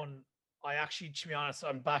next one, I actually, to be honest,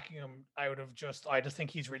 I'm backing him out of I just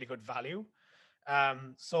think he's really good value.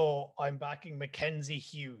 So I'm backing Mackenzie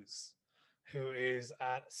Hughes, who is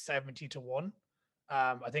at 70-1.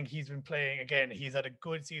 I think he's been playing again. He's had a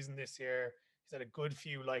good season this year. He's had a good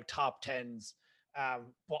few like top 10s.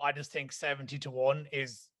 But I just think 70-1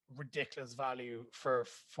 is ridiculous value for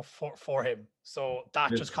him. So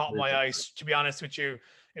that just caught my eyes, to be honest with you.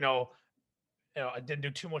 You know, I didn't do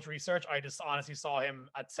too much research. I just honestly saw him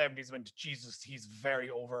at 70s, went, Jesus, he's very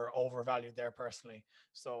overvalued there personally.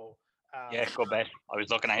 So Yeah, good bet. I was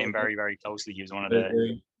looking at him very, very closely. He was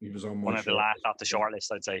He was on one of the last off the short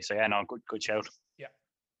list, I'd say. So yeah, no, good shout. Yeah.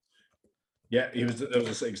 Yeah, it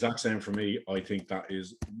was the exact same for me. I think that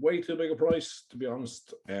is way too big a price, to be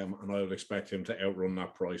honest. And I would expect him to outrun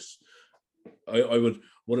that price. I would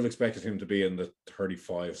have expected him to be in the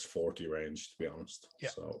 35s, 40 range, to be honest. Yeah.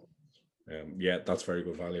 So yeah, that's very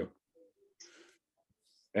good value.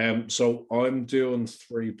 So I'm doing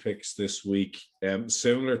 3 picks this week.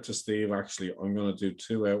 Similar to Steve, actually, I'm going to do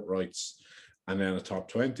 2 outrights and then a top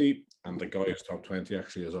 20. And the guy who's top 20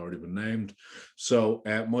 actually has already been named. So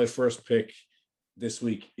my first pick this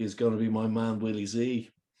week is going to be my man, Willie Z.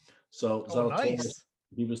 So nice.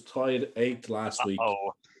 He was tied 8th last week.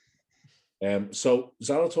 Oh, So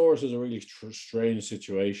Zalatoris is a really strange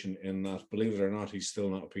situation in that, believe it or not, he's still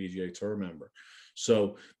not a PGA Tour member.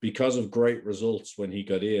 So because of great results when he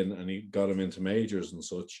got in and he got him into majors and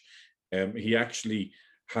such, he actually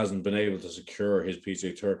hasn't been able to secure his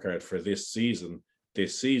PGA Tour card for this season.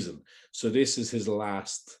 So this is his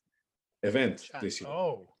last event this year.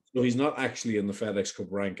 Oh. So he's not actually in the FedEx Cup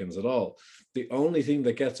rankings at all. The only thing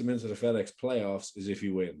that gets him into the FedEx playoffs is if he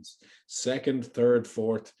wins. 2nd, 3rd,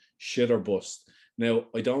 4th, shit or bust. Now,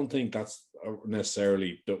 I don't think that's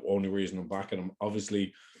necessarily the only reason I'm backing him.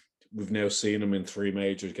 Obviously, we've now seen him in 3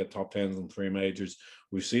 majors, get top 10s in 3 majors.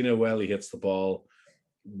 We've seen how well he hits the ball.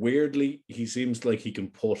 Weirdly, he seems like he can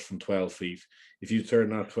putt from 12 feet. If you turn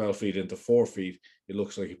that 12 feet into 4 feet, it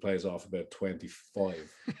looks like he plays off about 25.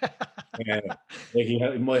 He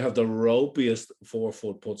might have the ropiest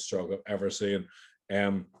 4-foot putt stroke I've ever seen.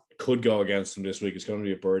 Could go against him this week. It's going to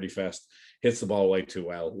be a birdie fest. Hits the ball way too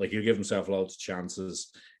well. Like, he'll give himself loads of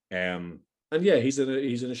chances. And yeah, he's in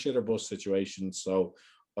a shit or bust situation. So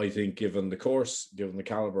I think, given the course, given the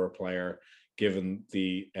caliber of player, given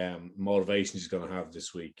the motivation he's going to have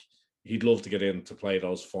this week, he'd love to get in to play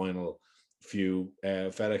those final few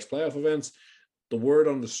FedEx playoff events. The word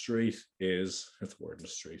on the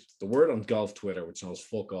word on golf Twitter, which knows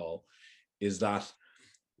fuck all, is that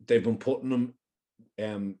they've been putting them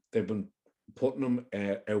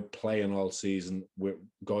out playing all season with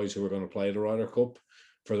guys who are going to play the Ryder Cup,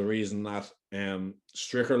 for the reason that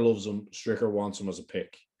Stricker loves him. Stricker wants him as a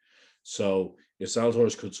pick. So if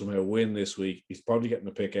Zalatoris could somehow win this week, he's probably getting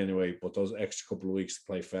a pick anyway, but those extra couple of weeks to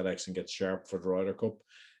play FedEx and get sharp for the Ryder Cup.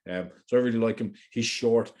 So I really like him. He's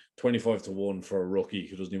short, 25-1 for a rookie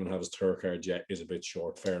who doesn't even have his tour card yet is a bit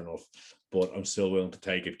short, fair enough. But I'm still willing to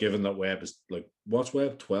take it, given that Webb is like, what's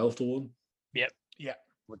Webb, 12-1? Yep. Yeah.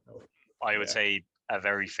 I would say a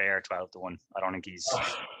very fair 12-1. I don't think he's.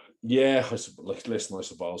 Yeah, I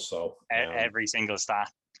suppose so. Every single stat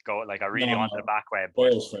go like I really wanted to back Webb.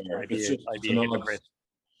 Fair. I'd be a hypocrite.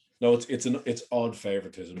 No, it's odd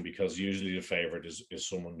favoritism, because usually the favorite is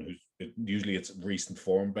someone usually it's recent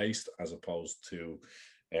form based as opposed to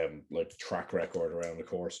like track record around the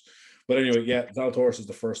course. But anyway, yeah, Zalatoris is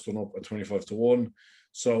the first one up at 25-1.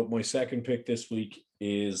 So my second pick this week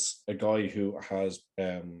is a guy who has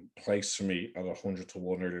placed for me at 100-1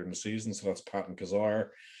 earlier in the season. So that's Patton Kizzire.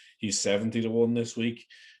 He's 70-1 this week.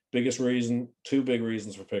 Two big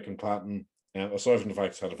reasons for picking Patton, aside from the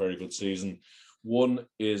fact he's had a very good season. One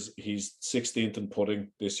is he's 16th in putting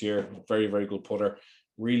this year. Very, very good putter.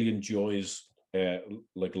 Really enjoys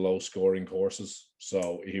like low scoring courses.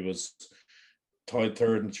 So he was tied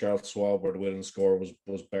 3rd in Charles Schwab, where the winning score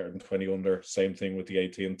was better than 20 under. Same thing with the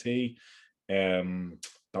AT&T.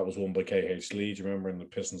 That was won by KH Lee, do you remember, in the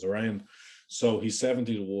Pistons around. So he's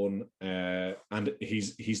 70-1, and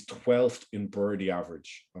he's 12th in birdie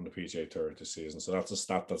average on the PGA Tour this season. So that's a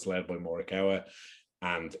stat that's led by Morikawa,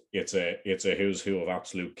 and it's a who's who of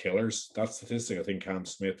absolute killers. That statistic, I think Cam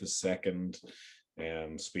Smith is 2nd,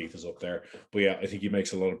 and Spieth is up there. But yeah, I think he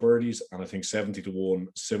makes a lot of birdies, and I think 70-1,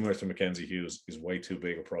 similar to Mackenzie Hughes, is way too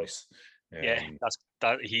big a price. Yeah,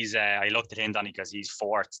 he's. I looked at him, Danny, because he's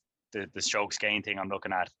 4th. The strokes gain thing I'm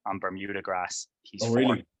looking at on Bermuda grass. He's 4th.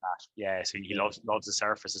 Really? Yeah, so he loves the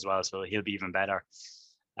surface as well, so he'll be even better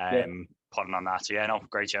putting on that. So yeah, no,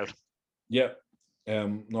 great shout. Yeah.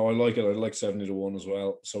 No, I like it. I like 70-1 as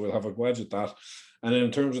well. So we'll have a wedge at that. And then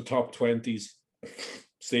in terms of top 20s,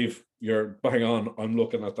 Steve, you're bang on. I'm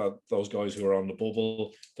looking at those guys who are on the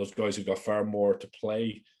bubble, those guys who've got far more to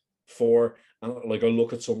play for. And like, I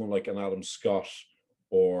look at someone like an Adam Scott,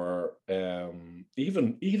 or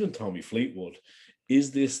even Tommy Fleetwood.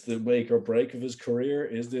 Is this the make or break of his career?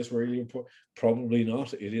 Is this really important? Probably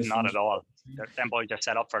not. It is not at all. Them boys are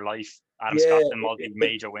set up for life, Adam Yeah, Scott's a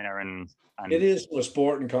multi-major winner, and it is from a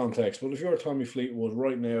sporting context. But if you're Tommy Fleetwood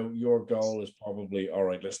right now, your goal is probably, all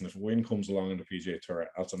right, listen, if a win comes along in the PGA Tour,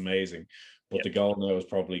 that's amazing. But the goal now is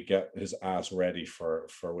probably get his ass ready for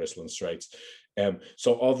Whistling Straits.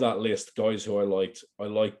 So of that list, guys who I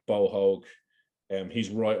like Bo Hogue. He's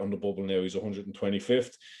right on the bubble now. He's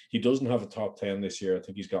 125th. He doesn't have a top 10 this year. I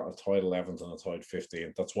think he's got a tied 11th and a tied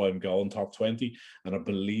 15th. That's why I'm going top 20. And I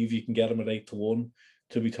believe you can get him at 8-1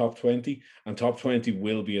 to be top 20. And top 20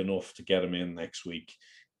 will be enough to get him in next week.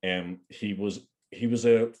 He was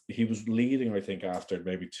leading, I think, after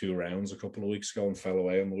maybe 2 rounds a couple of weeks ago and fell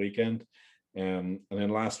away on the weekend. And then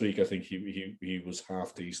last week, I think he was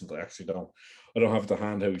half decent. I actually don't have the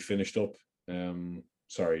hand how he finished up.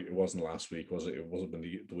 Sorry, it wasn't last week, was it? It wasn't been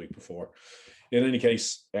the week before. In any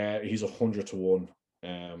case, he's 100-1.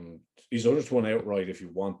 He's 100-1 outright if you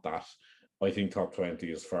want that. I think top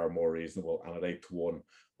 20 is far more reasonable. And at 8-1,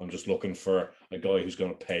 I'm just looking for a guy who's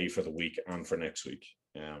going to pay for the week and for next week.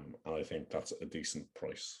 And I think that's a decent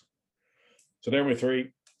price. So there are my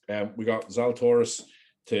 3. We got Zalatoris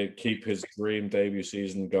to keep his dream debut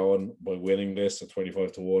season going by winning this at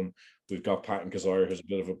 25-1. We've got Patton Kizzire, who's a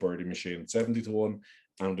bit of a birdie machine, 70-1.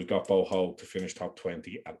 And we've got Bo Hogue to finish top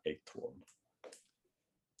 20 at 8-1.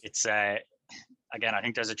 It's again, I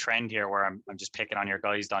think there's a trend here where I'm just picking on your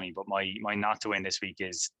guys, Donny. But my not to win this week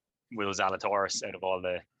is Will Zalatoris out of all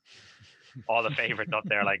the favorites up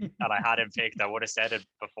there. Like, and I had him picked. I would have said it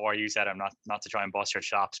before you said I'm not to try and bust your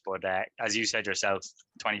chops, but as you said yourself,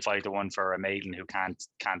 25-1 for a maiden who can't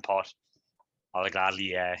putt. I'll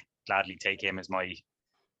gladly take him as my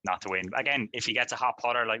not to win. Again, if he gets a hot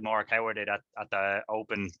putter like Morikawa did at the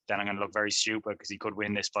Open, then I'm going to look very stupid because he could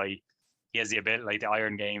win this he has the ability, like the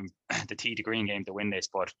iron game, the tee to green game to win this,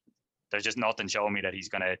 but there's just nothing showing me that he's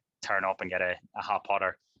going to turn up and get a hot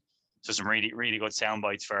putter. So some really, really good sound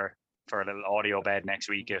bites for a little audio bed next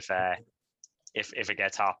week if it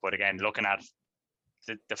gets hot. But again, looking at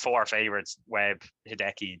the 4 favorites, Webb,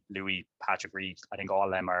 Hideki, Louis, Patrick Reed, I think all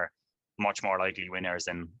of them are much more likely winners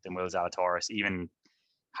than Will Zalatoris. Even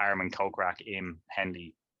Harman, Kokrak, Im,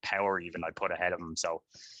 Henley, Power even I put ahead of him. So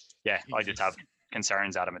yeah, I just have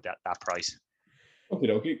concerns at him at that price.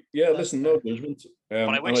 Okay. Yeah, listen, no judgment.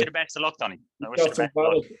 But I wish you the best of luck, Donny.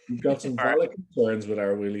 You've got some valid concerns with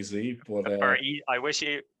our Willie Z, but I wish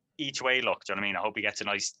you each way luck. Do you know what I mean? I hope he gets a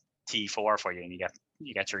nice T4 for you and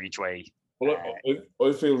you get your each way. Well,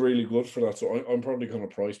 I feel really good for that. So I'm probably going to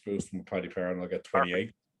price boost from Paddy Power and I'll get 28.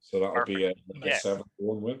 Perfect. So that'll be a 7-1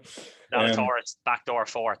 win. Zalatoris, backdoor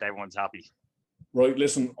 4th, everyone's happy. Right,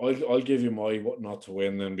 listen, I'll give you my what not to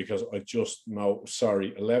win then because I just know.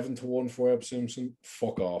 Sorry, 11-1 for Webb Simpson.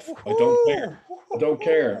 Fuck off. I don't care. I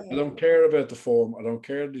don't care about the form. I don't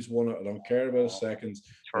care that he's won it. I don't care about his seconds.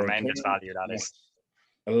 Tremendous value that is.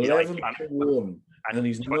 11-1, and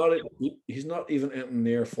he's not even in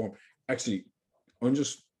near form. Actually, I'm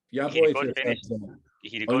just he had a good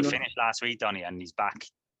finish last week, Donny, and he's back.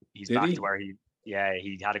 He's back to where he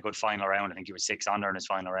had a good final round. I think he was 6 under in his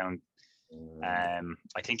final round. I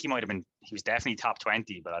think he was definitely top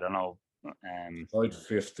 20, but I don't know. Tied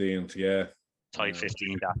 15th, yeah. Tied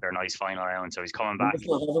 15th after a nice final round, so he's coming back.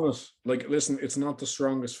 Like, listen, it's not the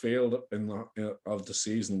strongest field of the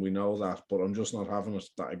season. We know that, but I'm just not having it.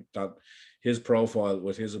 That his profile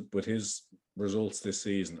with his results this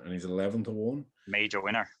season, and he's 11-1. Major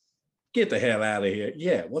winner. Get the hell out of here!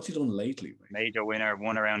 Yeah, what's he done lately? Mate? Major winner,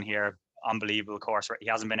 won around here. Unbelievable course. He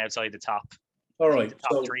hasn't been outside the top. All right,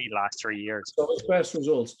 top 3 the last 3 years. So his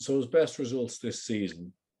best results this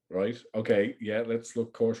season, right? Okay, yeah. Let's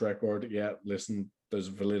look course record. Yeah, listen, there's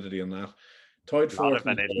validity in that. Tied 4th.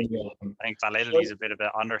 I think validity is a bit of an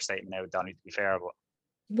understatement now, Donny. To be fair, but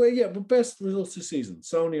well, yeah, but best results this season: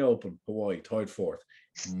 Sony Open, Hawaii, tied 4th,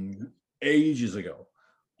 ages ago.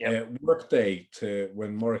 Yep. Workday to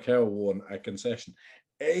when Morikawa won a concession,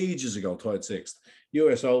 ages ago, tied 6th.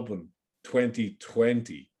 US Open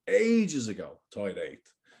 2020. Ages ago, tied 8th.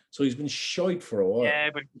 So he's been shite for a while. Yeah,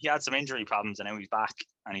 but he had some injury problems and now he's back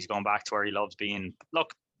and he's going back to where he loves being.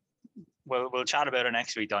 Look, we'll chat about it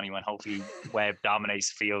next week, Donny, when hopefully Webb dominates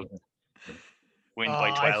the field, win by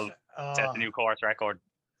 12, set the new course record.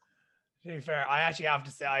 To be fair, I actually have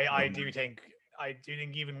to say I do think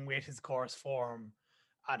even with his course form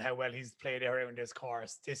and how well he's played around this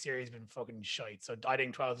course, this year he's been fucking shite. So I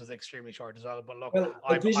think 12 is extremely short as well. But look,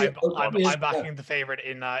 I'm backing the favorite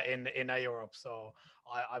in Europe, so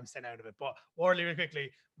I'm staying out of it. But more really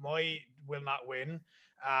quickly, my will not win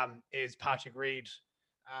is Patrick Reed.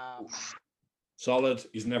 Solid.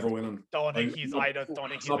 He's never winning. I don't think he's been not on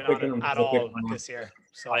picking it him, at not picking all him. this year.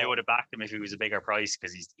 So I would have backed him if he was a bigger price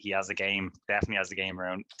because he has the game, definitely has the game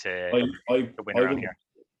around to win around here.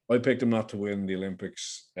 I picked him not to win the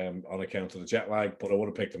Olympics on account of the jet lag, but I would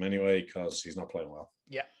have picked him anyway because he's not playing well.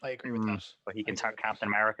 yeah, I agree with that. But he can turn Captain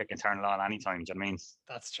America can turn it on anytime. Do you know what I mean?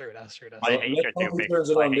 That's true. That's true. I That's hate let's your hope two he picks. turns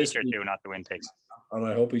it I on hate this your week. two not to win picks. And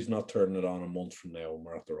I hope he's not turning it on a month from now when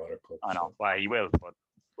we're at the Ryder Cup. I know. Well, he will, but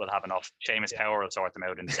we'll have enough. Seamus Power will sort them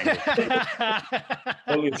out in the single.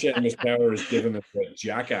 Only if Seamus Power is giving it a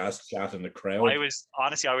jackass chat in the crowd. I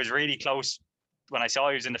was really close. When I saw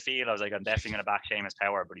he was in the field, I was like, I'm definitely going to back Seamus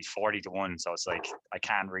Power, but he's 40-1, so it's like I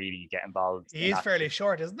can't really get involved. He is fairly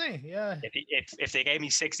short, isn't he? Yeah. If they gave me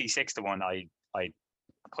 66-1, I'd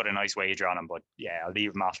put a nice wager on him. But yeah, I'll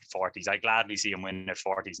leave him off at 40s. I gladly see him win at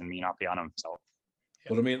 40s and me not be on him. So.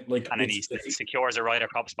 But I mean, like, and then he secures a Ryder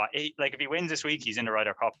Cup spot. Like if he wins this week, he's in the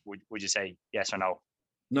Ryder Cup. Would you say yes or no?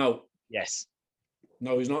 No. Yes.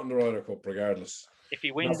 No, he's not in the Ryder Cup, regardless. If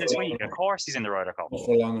he wins this week, of course he's in the Ryder Cup. Not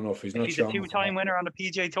for long enough. He's not. He's a two-time winner on the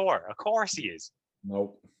PGA Tour. Of course he is.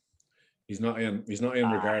 No, he's not in. He's not in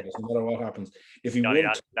regardless, no matter what happens. If he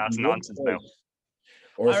wins, that's nonsense now.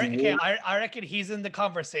 Or I reckon he's in the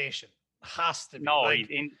conversation. Has to be. No,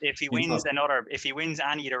 if he wins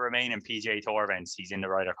any of the remaining PGA Tour events, he's in the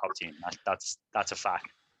Ryder Cup team. That's a fact.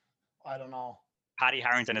 I don't know. Paddy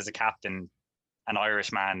Harrington is a captain, an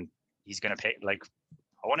Irish man. He's going to pay. Like,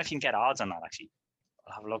 I wonder if you can get odds on that. Actually,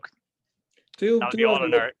 I'll have a look. That'll be all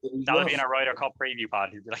in our. That'll be in our Ryder Cup preview pod.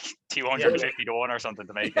 It'd be like 250-1 or something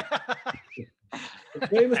to make it.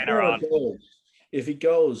 If he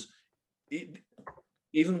goes,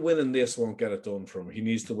 even winning this won't get it done for him. He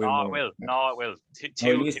needs to win. No, it will. No, it will.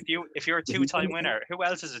 If you're a two-time winner, who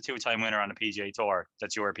else is a two-time winner on the PGA Tour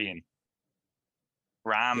that's European?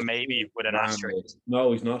 Ram maybe with an asterisk.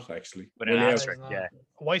 No, he's not actually. With an asterisk, yeah.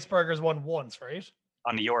 Weisberger's won once, right?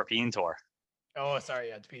 On the European Tour. Oh, sorry,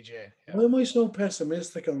 yeah, the PGA. Yeah. Why am I so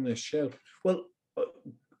pessimistic on this show? Well,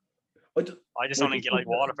 I just don't think you like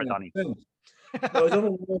Waterford, Donny. No, I don't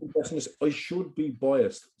know why I'm pessimistic. I should be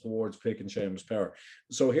biased towards picking Seamus Power.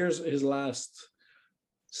 So here's his last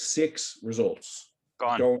 6 results.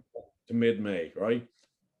 Going to mid-May, right?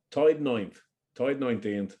 Tied 9th, tied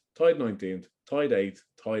 19th, tied 19th, tied 8th,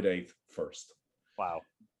 tied 8th, first. Wow.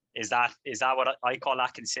 Is that what I call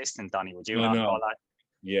that consistent, Donny? Would you not call that?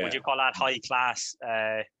 Yeah. Would you call that high class?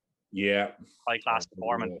 Yeah. High class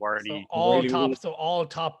performance worthy. So all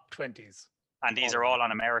top 20s. And these are all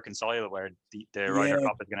on American soil where the Ryder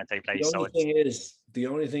Cup is going to take place. The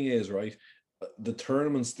only thing is, right, the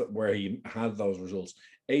tournaments where he had those results,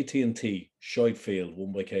 AT&T, Shitefield,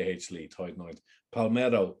 won by KH Lee, tied 9th.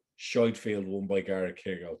 Palmetto, Shitefield, won by Garrett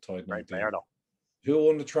Kirgo, tied 19th. Who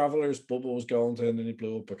won the Travellers? Bubba was going to, and then he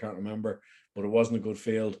blew up. I can't remember, but it wasn't a good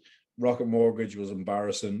field. Rocket Mortgage was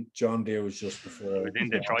embarrassing. John Deere was just before. It was in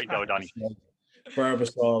Detroit, though, Donny.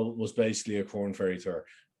 Barbasol was basically a Corn Ferry Tour.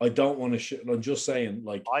 I don't want to. I'm just saying,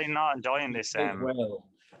 like, I'm not enjoying this.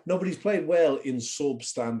 Nobody's played well in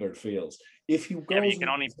substandard fields. If you go, you can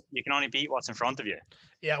only beat what's in front of you.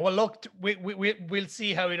 Yeah, well, look, we'll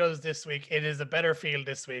see how he does this week. It is a better field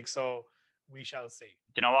this week, so we shall see.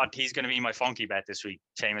 You know what? He's going to be my funky bet this week.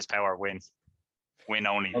 Seamus Power win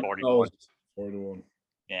only 41.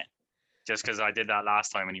 Yeah, just because I did that last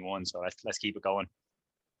time and he won, so let's keep it going.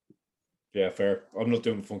 Yeah, fair. I'm not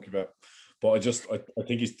doing the funky bet. But I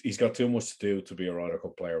think he's got too much to do to be a Ryder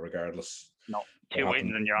Cup player, regardless. No, 2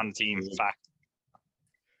 wins and you're on the team. Fact.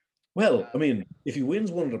 Well, I mean, if he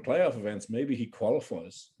wins one of the playoff events, maybe he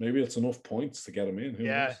qualifies. Maybe it's enough points to get him in. Who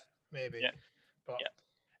knows? Maybe. Yeah. But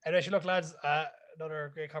anyway, look, lads, another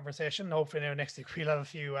great conversation. Hopefully, now next week we'll have a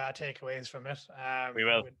few takeaways from it. We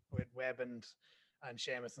will with Webb and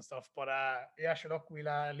Seamus and stuff. But look,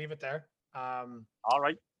 we'll leave it there. All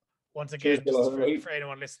right. Once again, just for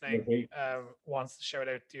anyone listening, wants to shout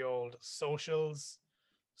out the old socials.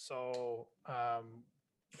 So,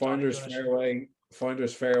 Finders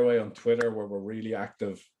Fairway on Twitter, where we're really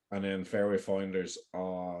active, and then Fairway Finders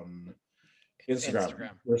on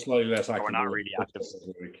Instagram. We're slightly less active. We're not really active.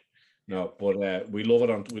 No, but we love it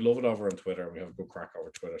over on Twitter. We have a good crack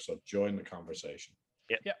over Twitter. So join the conversation.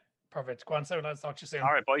 Yeah, perfect. Go on, so let's talk to you soon.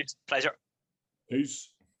 All right, boys. Pleasure.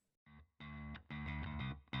 Peace.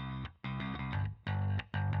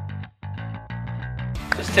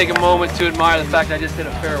 Just take a moment to admire the fact I just hit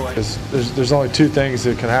a fairway. There's only 2 things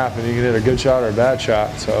that can happen. You can hit a good shot or a bad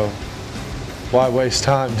shot, so why waste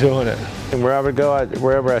time doing it? And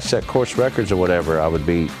wherever I set course records or whatever, I would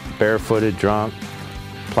be barefooted, drunk,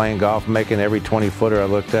 playing golf, making every 20-footer I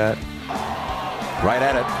looked at. Right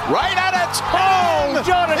at it. Right at it. it home!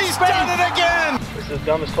 He's done it again! This is the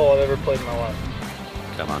dumbest hole I've ever played in my life.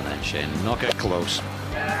 Come on then, Shane. Knock it close.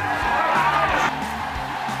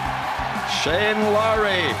 Shane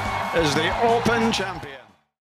Lowry is the Open champion.